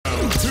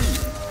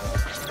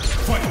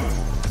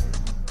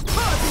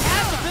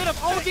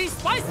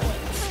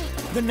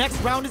priceless. The next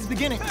round is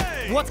beginning.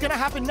 What's gonna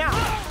happen now?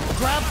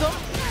 Grabs them.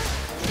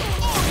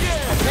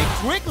 They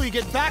quickly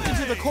get back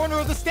into the corner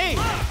of the stage.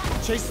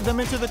 Chases them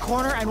into the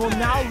corner and will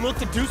now look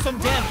to do some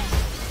damage.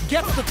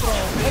 Gets the throw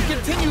and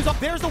continues up.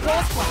 There's the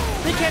wall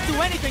splat. They can't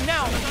do anything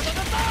now.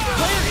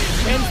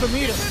 Player ends the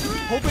meter,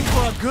 hoping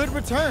for a good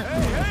return.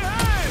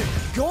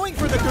 Going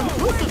for the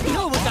conclusive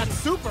kill with that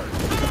super.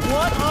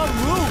 What a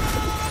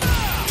move.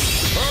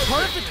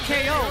 Perfect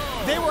KO.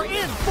 They were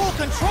in full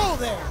control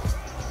there.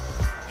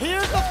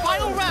 Here's the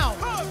final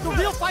round. The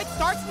real fight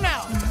starts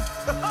now.